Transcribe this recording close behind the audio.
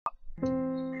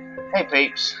Hey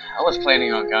peeps, I was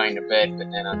planning on going to bed,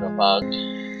 but then I got bugged.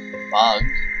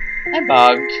 And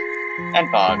bugged.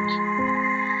 And bugged.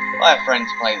 I have friends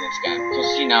play this game,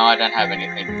 because you know I don't have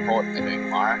anything important to do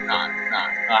tomorrow. No,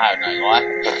 I have no life.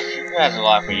 Who has a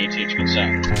life where YouTube's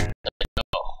concerned?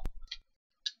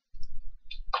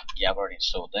 Yeah, I've already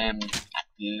installed them.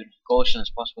 Good. Caution,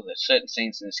 it's possible that certain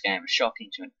scenes in this game are shocking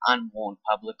to an unwarned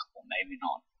public, or maybe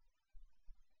not.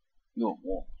 You're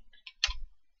warned.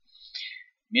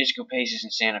 Musical pieces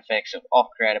and sound effects of Off,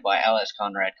 created by Alice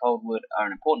Conrad Coldwood, are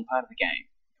an important part of the game.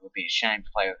 It would be a shame to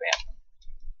play without them.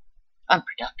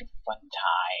 Unproductive fun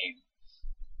time.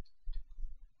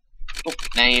 Oop,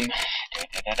 name.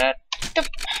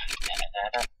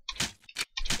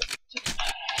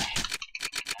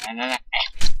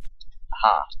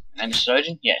 Aha. Name is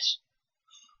Surgeon? Yes.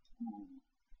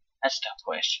 That's a tough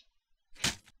question.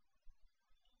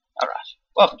 Alright.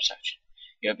 Welcome, Surgeon.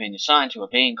 You have been assigned to a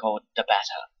being called the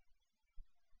Batter.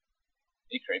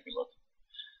 Pretty creepy looking.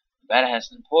 The Batter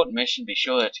has an important mission, be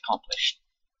sure it's accomplished.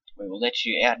 We will let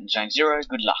you out in Zone 0,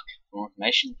 good luck. For more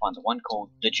information, find the one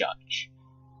called the Judge.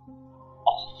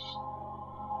 Off.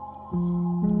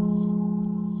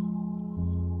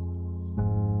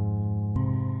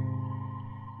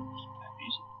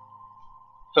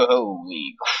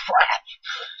 Holy crap!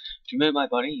 To move my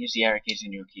body, use the arrow keys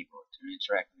in your keyboard. To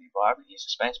interact with the environment, use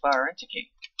the spacebar or enter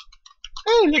key.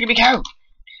 Ooh, look at me go!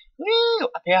 Woo!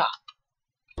 Up here.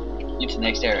 Into the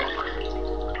next area.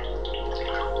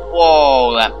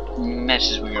 Whoa, that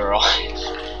messes with your eyes.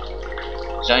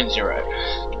 Zone 0.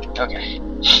 Okay.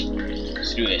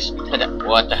 Let's do this.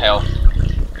 What the hell?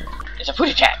 It's a foot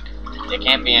attack! There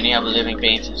can't be any other living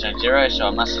beings in Zone 0, so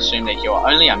I must assume that you are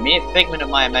only a mere figment of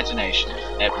my imagination.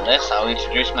 Nevertheless, I'll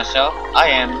introduce myself. I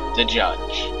am the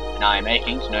Judge, and I am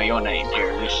aching to know your name,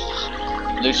 dear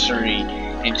illusory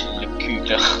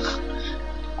interlocutor.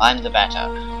 I'm the Batter.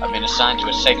 I've been assigned to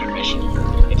a sacred mission.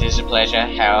 It is a pleasure,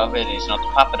 however, it is not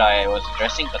the puppet I was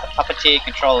addressing, but the puppeteer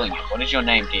controlling it. What is your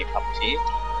name, dear puppeteer?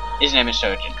 His name is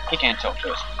Surgeon. He can't talk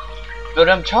to us. But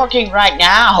I'm talking right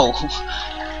now!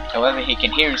 However, he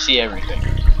can hear and see everything.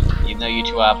 Even though you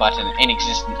two are but an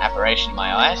inexistent apparition in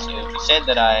my eyes, it will be said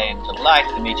that I am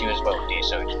delighted to meet you as well, dear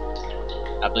Surgeon.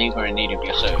 I believe we're in need of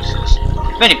your services.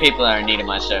 Many people are in need of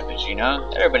my service, you know.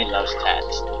 Everybody loves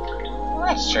cats. Well,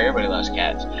 that's true, everybody loves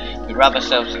cats. We rub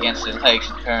ourselves against their legs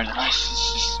and purr in a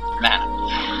nice manner.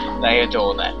 They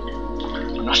adore that.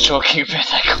 I'm not talking about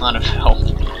that kind of help.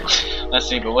 Let's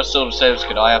see, but what sort of service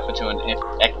could I offer to an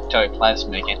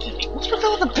ectoplasmic entity? What's with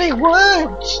all the big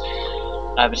words?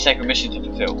 I have a sacred mission to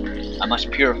fulfill. I must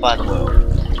purify the world.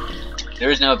 There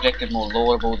is no objective more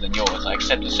laudable than yours. I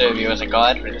accept to serve you as a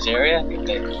guide for this area, if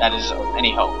that is of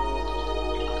any help.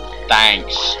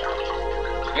 Thanks.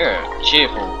 You're a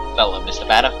cheerful fellow, Mr.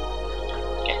 Batter.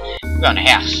 Okay, we're going to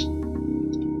house.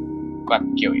 Quite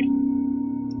peculiar.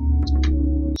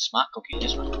 Smart cookie,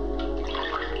 this one.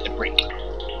 The brick.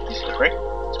 This is a brick?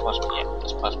 It's possible, yeah.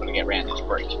 It's possible to get around this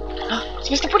brick. It's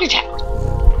Mr. Putty Tap!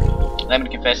 Let me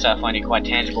confess I find you quite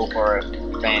tangible for a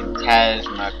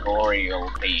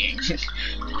phantasmagorial being.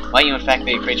 Might you in fact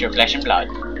be a creature of flesh and blood?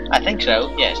 I think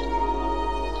so, yes.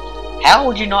 How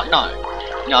would you not know?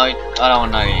 No, I don't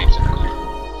want to know the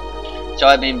answer. So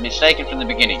I've been mistaken from the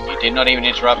beginning. You did not even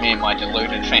interrupt me in my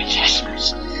deluded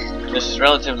phantasms. This is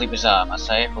relatively bizarre, I must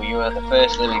say, for you are the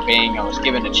first living being I was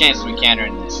given a chance to encounter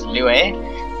in this Lue.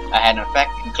 I had in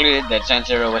fact concluded that Zone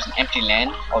 0 was an empty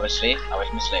land. Obviously, I was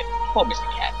misled. Poor Mr.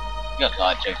 Cat. You got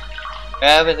lied to.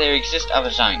 However, there exist other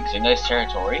zones. In those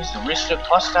territories, the risk of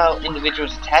hostile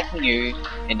individuals attacking you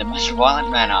in the most violent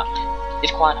manner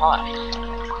is quite high.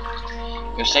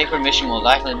 Your sacred mission will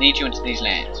likely lead you into these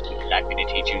lands. Would you like me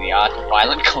to teach you the art of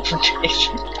violent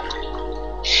confrontation?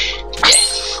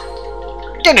 Yes.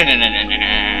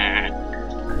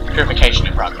 Purification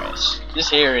in progress. This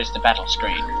here is the battle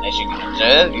screen. As you can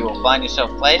observe, you will find yourself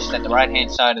placed at the right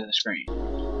hand side of the screen.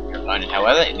 Your opponent,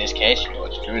 however, in this case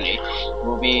yours truly,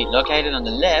 will be located on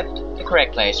the left, the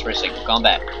correct place for a single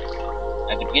combat.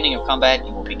 At the beginning of combat,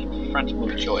 you will be confronted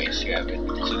with a choice. You have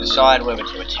to decide whether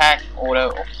to attack,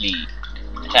 auto, or flee.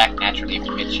 Attack naturally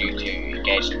permits you to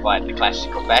engage the fight in the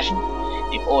classical fashion.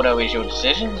 If auto is your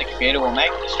decision, the computer will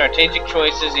make the strategic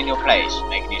choices in your place,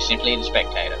 making you simply the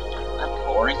spectator. That's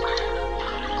boring.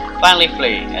 Finally,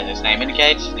 flee. As its name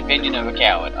indicates, the opinion of a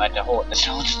coward. I dehort the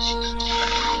soldiers.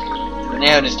 But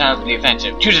now it is time for the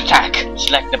offensive. Choose attack!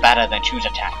 Select the Batter, then choose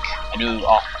attack. Anew to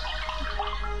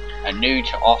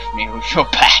off me with your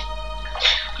bat.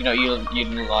 Do not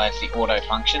utilize the auto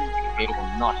function. The computer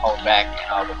will not hold back, and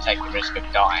I will take the risk of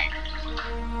dying.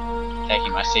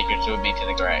 Taking my secrets with me to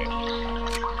the grave.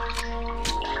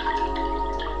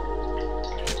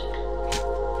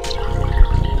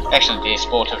 Excellent, dear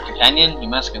sportive companion. You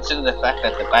must consider the fact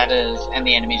that the batters and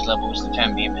the enemy's levels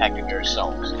determine the impact of your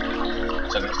assaults.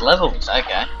 So there's levels,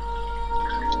 okay.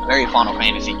 Very Final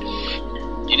Fantasy.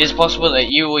 It is possible that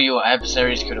you or your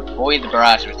adversaries could avoid the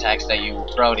barrage of attacks that you will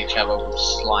throw at each other with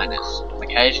slyness. On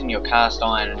occasion, your cast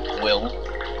iron will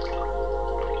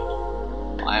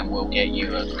get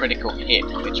you a critical hit,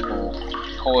 which will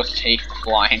cause teeth to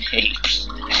fly in heaps.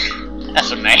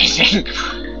 That's amazing.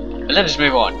 But let us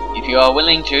move on. If you are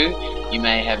willing to, you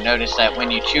may have noticed that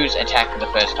when you choose attack for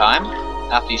the first time,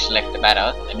 after you select the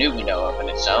batter, a new window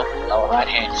opens itself in the lower right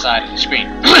hand side of the screen.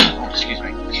 Excuse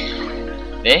me.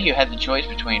 There you have the choice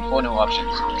between 4 new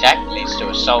options. Attack leads to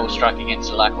a soul strike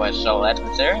against a likewise soul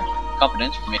adversary.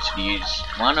 Competence permits you to use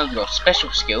one of your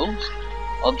special skills.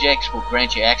 Objects will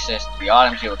grant you access to the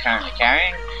items you are currently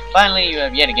carrying. Finally, you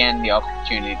have yet again the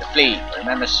opportunity to flee.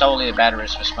 Remember, solely the batter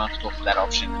is responsible for that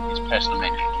option in his personal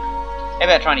menu. How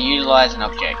about trying to utilize an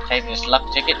object? Take this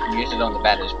luck ticket and use it on the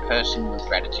batter's person with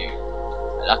gratitude.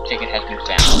 A luck ticket has been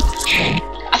found.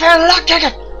 I found a luck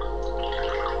ticket!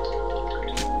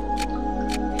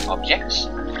 Objects.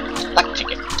 Luck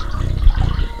ticket.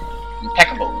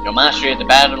 Impeccable. Your mastery of the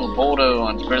battle border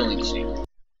on brilliancy.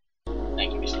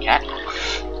 Thank you, Mr. Cat.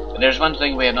 But there's one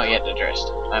thing we have not yet addressed.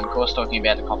 I'm of course talking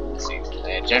about the competencies.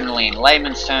 They are generally in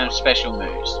layman's terms special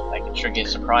moves. They can trigger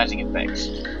surprising effects.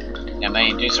 They may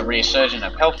induce a resurgence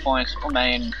of health points, or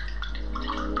may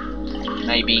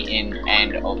be in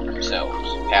and of themselves.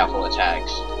 Powerful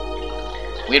attacks.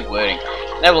 Weird wording.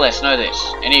 Nevertheless, know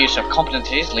this. Any use of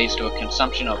competencies leads to a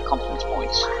consumption of competence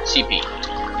points. CP.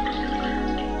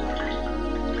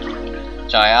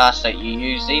 So I ask that you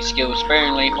use these skills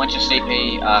sparingly. Once your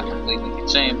CP are completely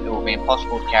consumed, it will be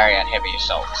impossible to carry out heavy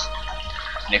assaults.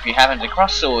 And if you happen to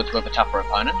cross swords with a tougher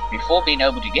opponent, before being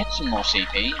able to get some more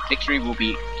CP, victory will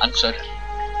be uncertain.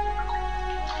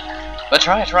 But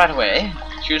try it right away.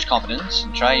 Choose competence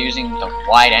and try using the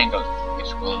wide angle,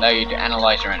 which will allow you to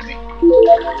analyze your enemy.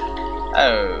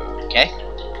 Okay.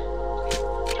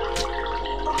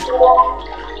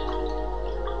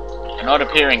 A not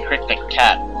appearing cryptic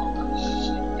cat.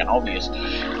 Fucking obvious.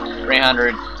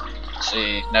 300.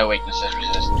 See, no weaknesses,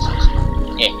 resistances.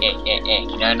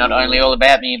 You know not only all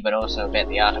about me, but also about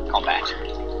the art of combat.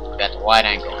 About the wide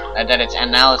angle. And that its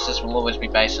analysis will always be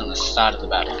based on the start of the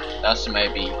battle. Thus it may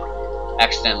be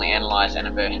accidentally analyze an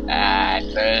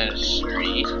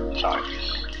adversary. Sorry,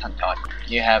 tongue-tied.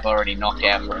 You have already knocked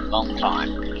out for a long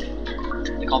time.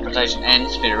 The confrontation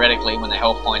ends theoretically when the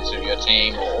health points of your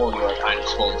team or all your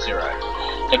opponents fall to 0.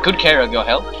 Take good care of your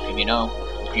health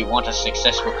if you want a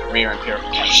successful career in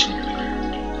purification.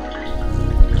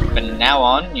 From now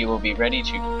on, you will be ready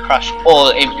to crush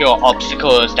all impure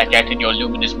obstacles that get in your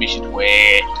luminous mission's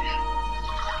way.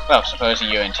 Well, supposing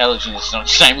your intelligence is on the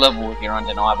same level with your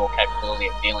undeniable capability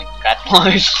of dealing bad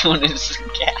blows to an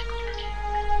innocent cat.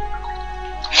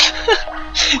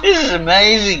 This is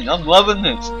amazing, I'm loving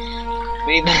this.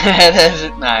 Be that as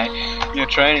it may, your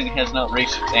training has not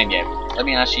reached its end yet. Let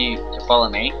me ask you to follow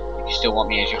me, if you still want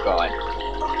me as your guide.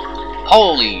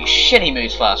 Holy shit, he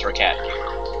moves fast for a cat.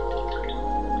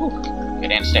 Ooh, go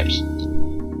down steps.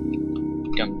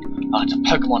 Oh, it's a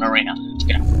Pokemon arena. It's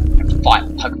gonna fight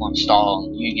Pokemon style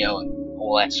and Yu-Gi-Oh! And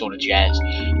all that sort of jazz.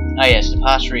 Oh yes, to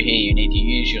pass through here you need to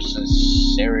use your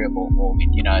cerebral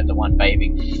organ, you know, the one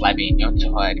bathing flabby in your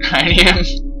tired cranium.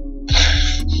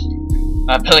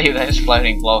 I believe those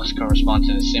floating blocks correspond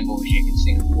to the symbols you can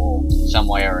see on the wall, in some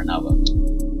way or another.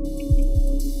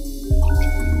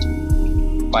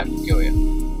 Quite peculiar.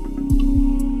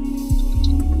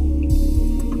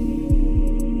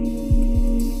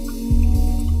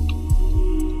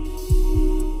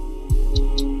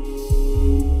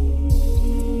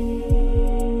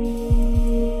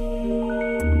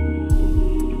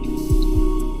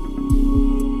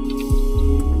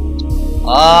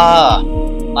 Ah,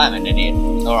 I'm an idiot,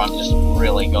 or I'm just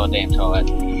really goddamn tired.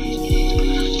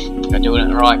 I'm doing it in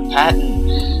the right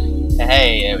pattern.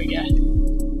 Hey, there we go.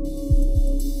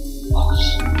 Oh,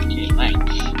 excuse me.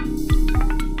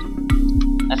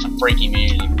 That's some freaky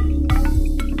music.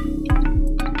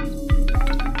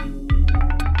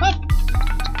 What?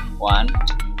 1.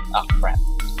 Oh crap.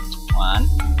 1,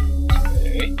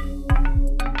 2.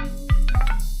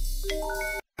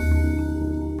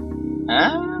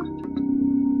 Huh?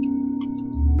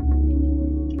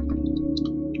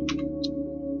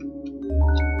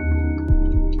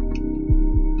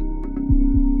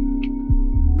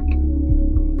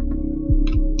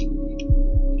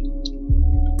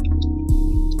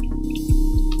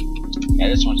 Yeah,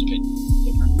 this one's a bit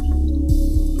different.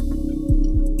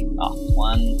 Oh,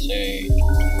 1, 2,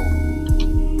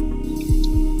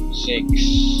 6,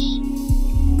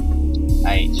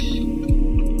 8, 2,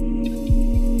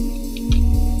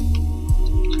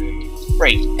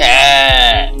 3.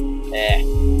 There.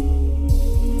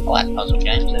 I like puzzle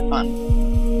games, they're fun.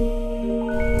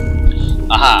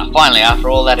 Aha! Finally, after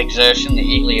all that exertion, the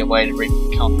eagerly awaited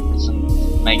recompense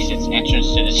makes its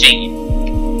entrance to the scene.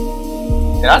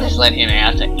 Did I just let him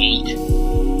out to eat?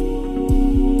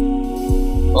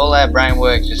 All that brain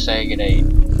work just so you could eat.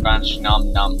 Crunch,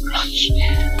 nom nom, crunch.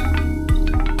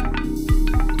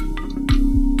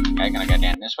 Okay, can I go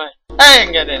down this way? Hey, I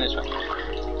can go down this way.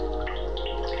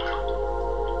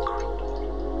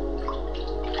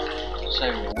 So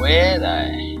where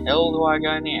the hell do I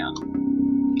go now?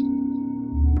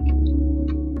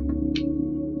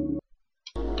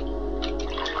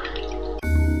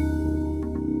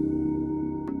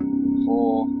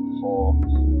 Four,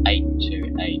 8,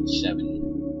 2, 8, 7.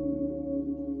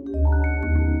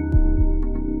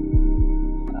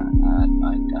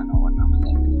 I don't know what number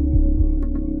that is.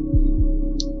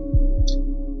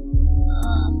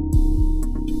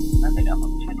 I think I'm a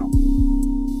 10 on me.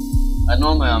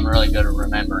 Normally I'm really good at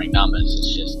remembering numbers,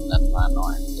 it's just that I'm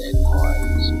not dead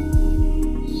tired.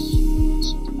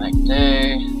 So make do.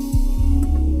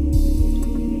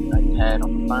 Notepad on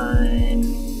the phone.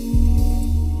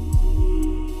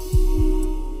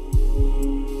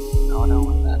 No, I don't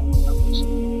want that. What numbers?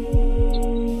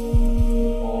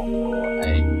 4, 4,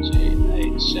 8,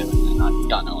 2, 8, 7, and I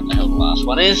don't know what the hell the last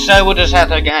one is, so we'll just have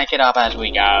to gank it up as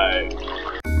we go.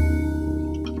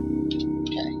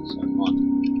 Okay, so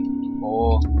 1,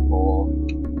 4, 4.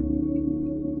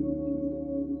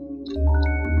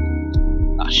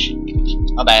 Ah, shit.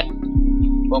 My bad.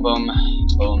 Boom, boom, boom,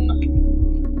 boom,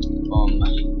 boom,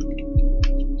 boom.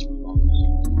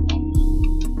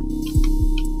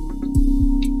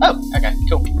 Oh, okay,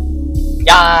 cool.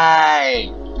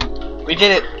 Yay! We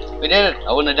did it! We did it!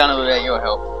 I wouldn't have done it without your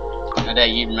help. No doubt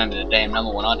you remember the damn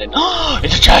number when I didn't. Oh,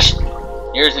 it's a chest!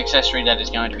 Here is an accessory that is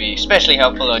going to be especially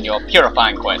helpful on your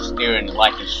purifying quest, here in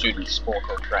Likely Student Sport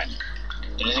or Friend.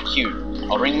 It is a cube.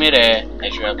 I'll ring mid-air,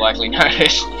 as you have likely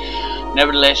noticed.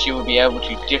 Nevertheless, you will be able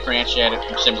to differentiate it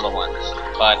from similar ones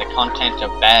by the content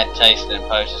of bad taste that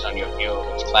imposes on your view of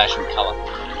its clashing colour,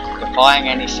 defying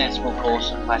any sensible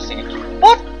course of plastic.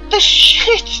 What the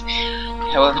shit?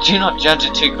 However, do not judge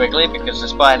it too quickly, because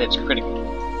despite its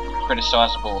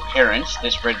criticizable appearance,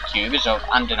 this red cube is of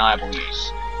undeniable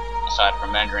use. Aside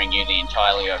from rendering you the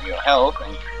entirety of your health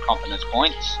and confidence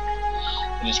points,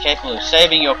 it is capable of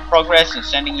saving your progress and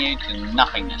sending you to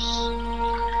nothingness.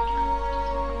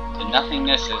 The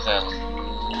nothingness is a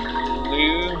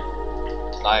lieu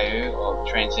of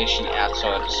transition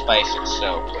outside of space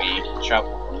itself, where you can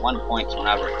travel from one point to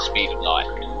another at the speed of light.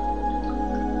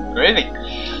 Groovy!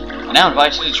 I now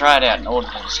invite you to try it out in order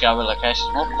to discover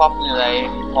locations more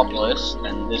populous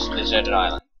than this deserted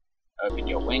island. Open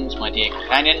your wings, my dear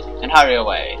companion, and hurry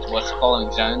away towards the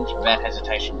following zones without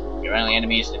hesitation. Your only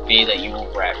enemy is the fear that you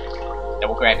will grab. That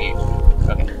will grab you.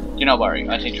 Okay, do not worry.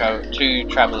 I do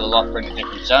travel a lot through the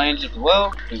different zones of the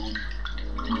world. We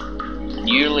will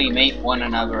newly meet one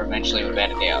another eventually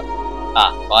without a doubt.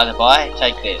 Ah, by the by,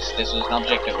 take this. This is an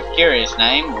object of a curious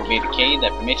name, will be the key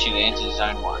that permits you to enter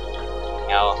Zone 1.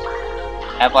 Now,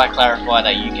 have I clarified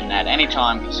that you can at any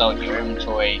time consult your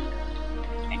inventory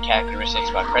and characteristics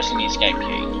by pressing the escape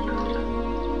key.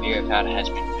 Video powder has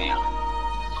been found.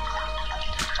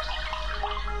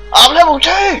 I'm level 2!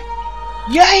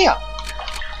 Yeah!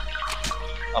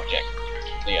 Object.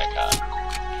 Leo card.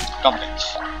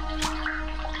 Competence.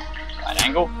 Right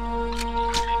angle.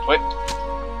 Whip.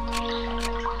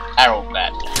 Arrow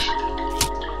bat.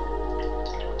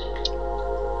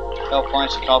 Health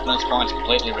points and confidence points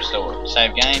completely restored.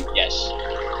 Save game? Yes.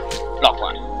 Block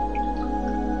 1.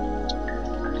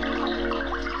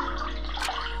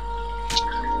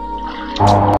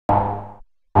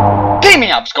 Beam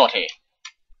me up, Scotty!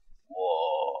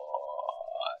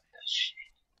 What the shit?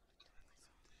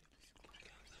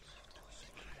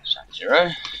 Zone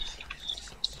 0.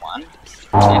 1.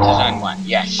 Enter Zone 1.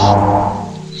 Yes.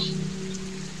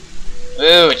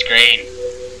 Ooh, it's green.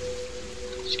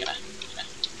 Just gonna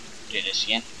do this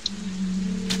again.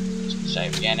 Just gonna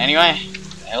save again anyway.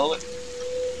 The hell with it.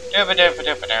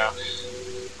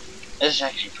 This is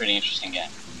actually a pretty interesting game.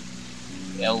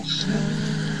 Else.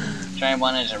 Train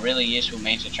 1 is a really useful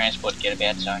means of transport to get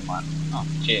about Zone 1. Oh,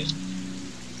 cheers.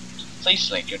 Please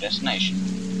select your destination.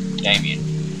 Damien.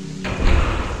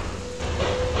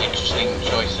 Interesting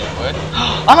choice of word.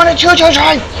 I'm on a choo-choo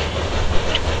train!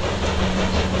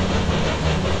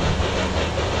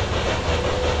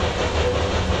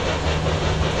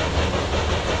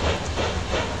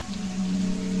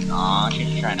 Aw,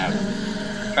 choo-choo train over.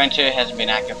 Train 2 hasn't been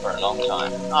active for a long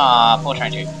time. Ah, poor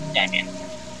Train 2. Damn it.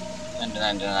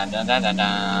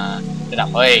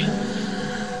 Oi.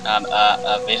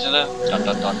 Visitor?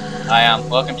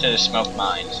 Welcome to the smoke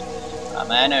mines.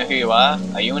 May I know who you are?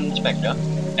 Are you an inspector?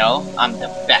 No, I'm the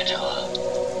batter.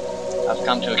 I've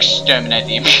come to exterminate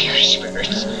the impure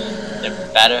spirits. The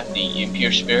batter, the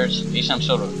impure spirits? Be some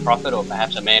sort of prophet or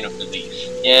perhaps a man of belief.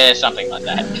 Yeah, something like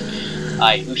that.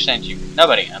 Aye, who sent you?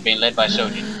 Nobody. I'm being led by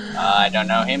Sojin. I don't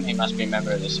know him. He must be a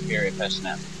member of the superior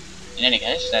personnel. In any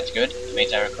case, that's good. It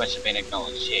means our requests have been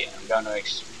acknowledged. Here, I'm going to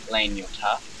explain your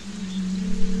task.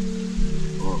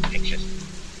 Ooh, pictures.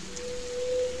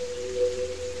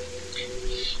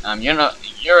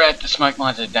 You're at the smoke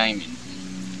mines of Damien,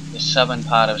 the southern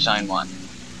part of Zone 1.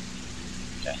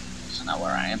 Okay, so now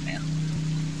where I am now.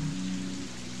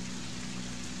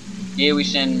 Here we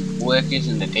send workers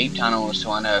in the deep tunnels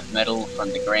to unearth metal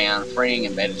from the ground, freeing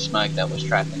embedded smoke that was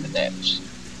trapped in the depths.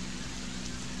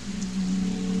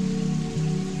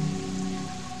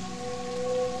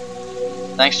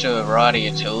 Thanks to a variety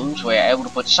of tools, we are able to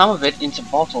put some of it into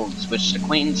bottles, which the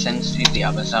Queen sends to the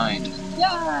other zones.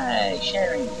 Yay!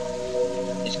 Sharing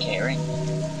is caring.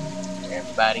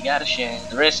 Everybody gotta share.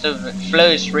 The rest of it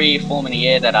flows free, forming the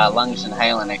air that our lungs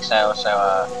inhale and exhale,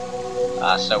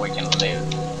 so we can live.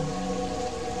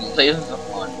 Live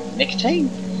on nicotine?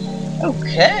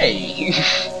 Okay.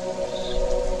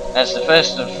 As the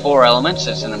first of 4 elements,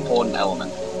 it's an important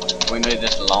element. We move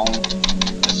this sort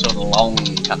of long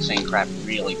cutscene crap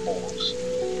really pause.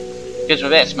 Because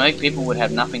without smoke, people would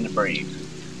have nothing to breathe.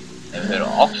 Ever heard of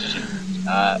oxygen?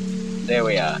 There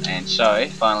we are. And so,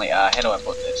 finally, how do I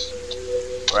put this?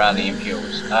 Where are the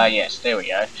impures? Yes, there we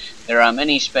go. There are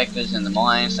many spectres in the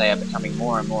mines. They are becoming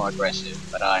more and more aggressive.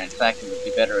 But in fact, it would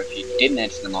be better if you didn't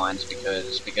enter the mines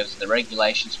because the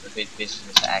regulations forbid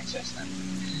visitors to access them.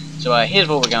 So here's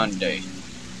what we're going to do.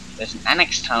 There's an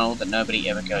annex tunnel that nobody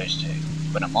ever goes to.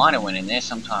 But a miner went in there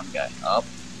some time ago. Oh,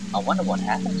 I wonder what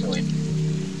happened to him.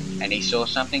 And he saw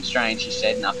something strange. He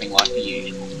said nothing like the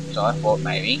usual. So I thought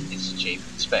maybe it's the chief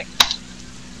inspector.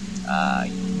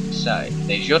 So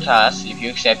there's your task. If you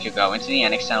accept, you'll go into the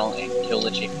annex tunnel and kill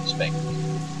the chief inspector.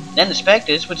 Then the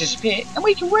spectres will disappear, and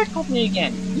we can work properly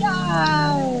again.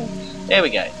 Yay! There we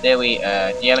go. Do you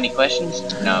have any questions?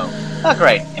 No. Oh,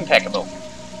 great. Impeccable.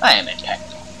 I am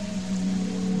impeccable.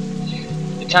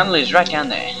 The tunnel is right down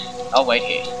there. I'll wait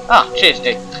here. Oh, cheers,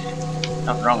 dude.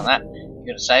 Nothing wrong with that. You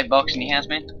got a save box in your house,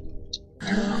 man?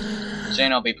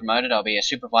 Soon I'll be promoted. I'll be a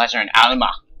supervisor in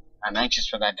Alma. I'm anxious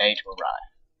for that day to arrive.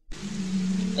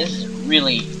 This is a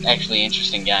really, actually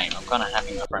interesting game. I'm kind of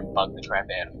happy my friend bugged the crap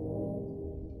out of me.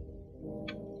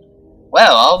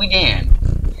 Well, I'll be damned.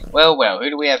 Well, who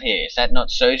do we have here? Is that not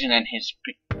Sojin and his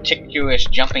meticulous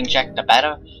jumping jack the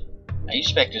batter? Are you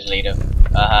Spectre's leader?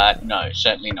 No,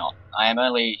 certainly not. I am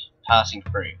only passing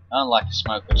through, unlike the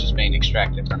smoke which has been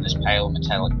extracted from this pale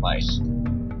metallic place.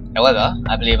 However,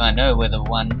 I believe I know where the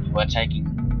one you are taking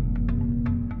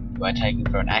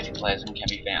for an ectoplasm can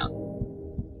be found.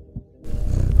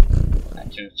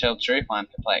 And to tell the truth, I am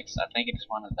perplexed. I think it is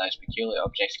one of those peculiar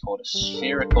objects called a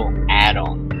spherical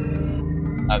add-on.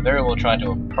 I very well tried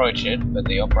to approach it, but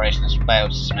the operation has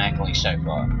failed systematically so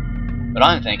far. But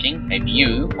I'm thinking, maybe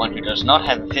you, one who does not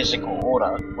have a physical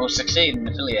order, will succeed in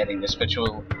affiliating this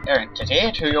spiritual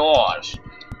entity to yours.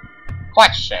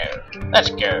 Quite so. Let's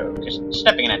go, because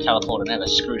stepping in a teleporter never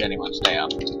screwed anyone's day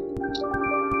up.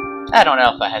 Add-on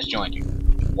Alpha has joined you.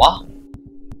 What?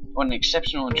 What an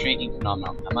exceptional and intriguing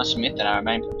phenomenon. I must admit that I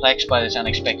remain perplexed by this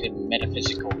unexpected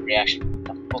metaphysical reaction.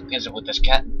 What the fuck is it with this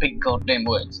cat and big goddamn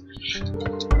words?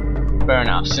 Fair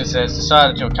enough. Since it has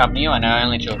decided to accompany you, I know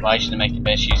only to advise you to make the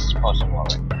best use as possible of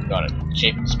it. Got it. The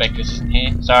Chief Inspector isn't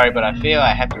here. Sorry, but I feel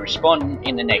I have to respond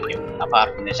in the negative.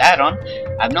 Apart from this add-on,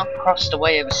 I've not crossed the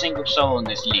way of a single soul in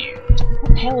this lieu.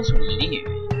 What the hell is lieu?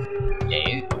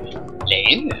 Lieu?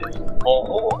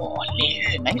 Oh,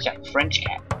 lieu. Maybe it's a French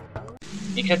cat.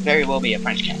 He could very well be a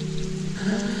French cat.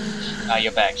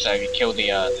 You're back. So you killed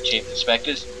the Chief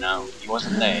Inspectors? No, he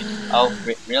wasn't there. Oh,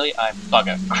 really?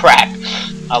 Bugger. Crap!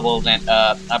 Well then,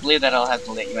 I believe that I'll have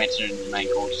to let you enter in the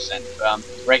main quarters then.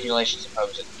 Regulations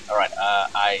oppose it. Alright,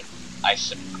 I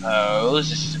suppose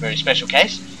this is a very special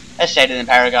case, as stated in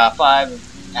paragraph 5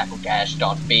 of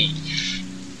Apple-B.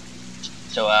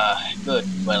 So, good.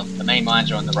 Well, the main mines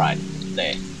are on the right.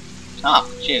 There. Oh,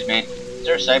 cheers, man. Is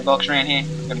there a save box around here?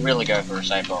 I could really go for a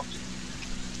save box.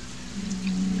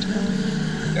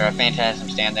 There are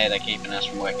phantasms down there that are keeping us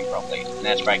from working properly, and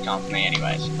that's break time for me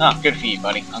anyways. Oh, good for you,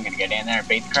 buddy. I'm gonna go down there and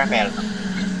beat the crap out of them.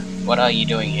 What are you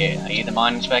doing here? Are you the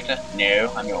mine inspector?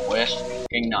 No, I'm your worst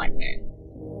fucking nightmare.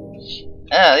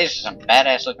 Oh, these are some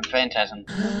badass looking phantasms.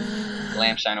 The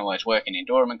lamps don't always work in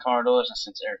Endorment corridors, and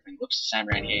since everything looks the same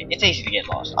around here, it's easy to get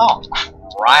lost. Oh,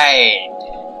 great!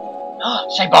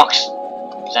 Oh, say box!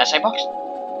 Is that say box?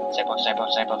 Say box, say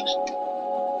box, say box.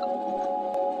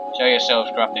 Show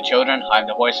yourselves, corrupted children. I am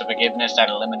the voice of forgiveness that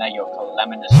eliminate your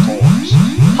calamitous thoughts.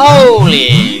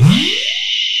 Holy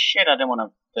shit, I didn't want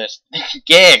to burst.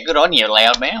 Yeah, good on you,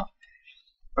 loudmouth.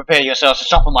 Prepare yourselves to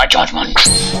suffer my judgment.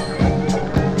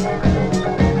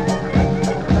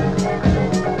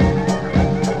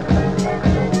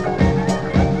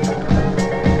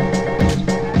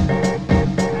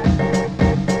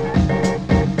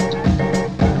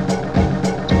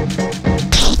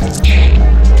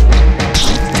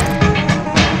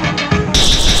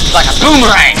 Like a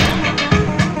boomerang!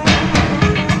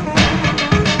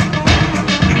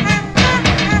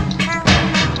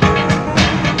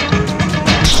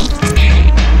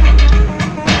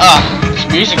 Oh, this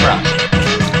music runs.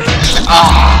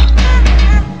 Oh,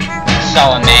 so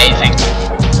amazing.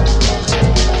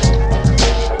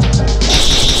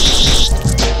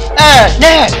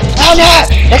 No! Oh no!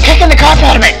 They're kicking the crap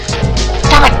out of me!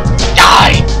 Stop it!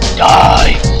 Die!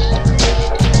 Die!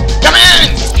 Come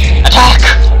in! Attack!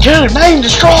 Kill, maim,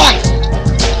 destroy!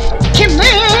 Come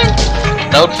in!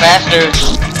 Load faster.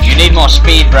 You need more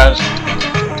speed, bros.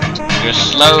 You're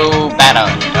slow batter.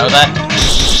 You know that?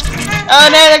 Oh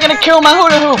no, they're gonna kill my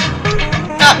hula hoop!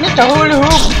 Not Mr. Hula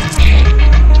Hoop!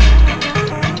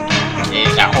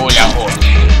 It's a hula hoop.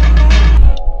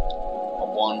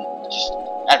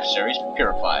 Adversaries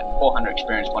purified. 400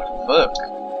 experience points for work.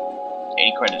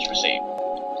 80 credits received.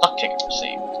 Luck ticket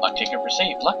received. Luck ticket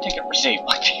received. Luck ticket received.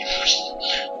 Luck ticket received.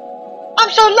 I'm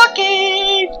so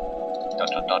lucky! ...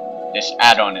 This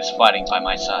add-on is fighting by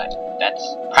my side. That's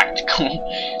practical.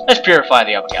 Let's purify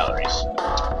the upper galleries.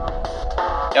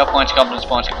 Health points, confidence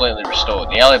points completely restored.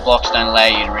 The alloy blocks don't allow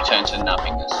you to return to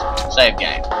nothingness. Save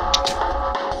game.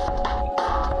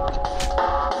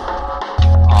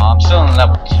 Oh, I'm still on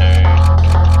level 2.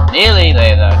 Nearly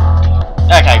there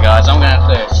though. Okay guys, I'm gonna have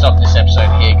to stop this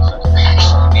episode here because I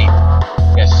actually need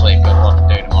to get to sleep. Got a lot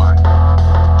to do tomorrow.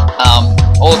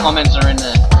 All the comments are in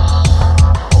the...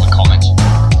 All the comments.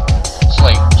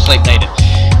 Sleep needed.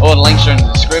 All the links are in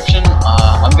the description.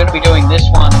 I'm gonna be doing this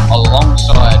one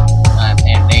alongside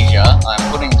Amnesia. I'm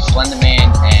putting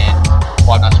Slenderman and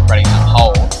Five Nights at Freddy's on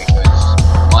hold because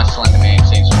my Slenderman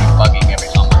seems to be bugging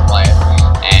every time I play it,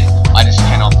 and I just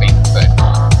cannot beat the third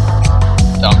time.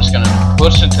 So I'm just going to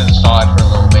push it to the side for a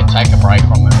little bit, take a break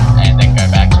from it, and then go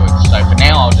back to it. So for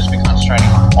now, I'll just be concentrating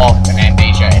on off and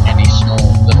Amnesia and any small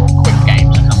little quick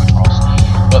games I come across.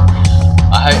 But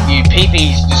I hope you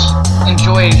peepies just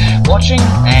enjoyed watching,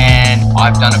 and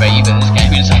I've done a bit, but this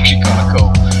game is actually kind of cool.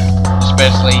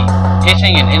 Especially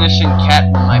hitting an innocent cat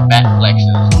with my bat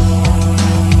flexes.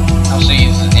 I'll see you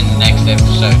in the next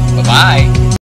episode. Bye-bye!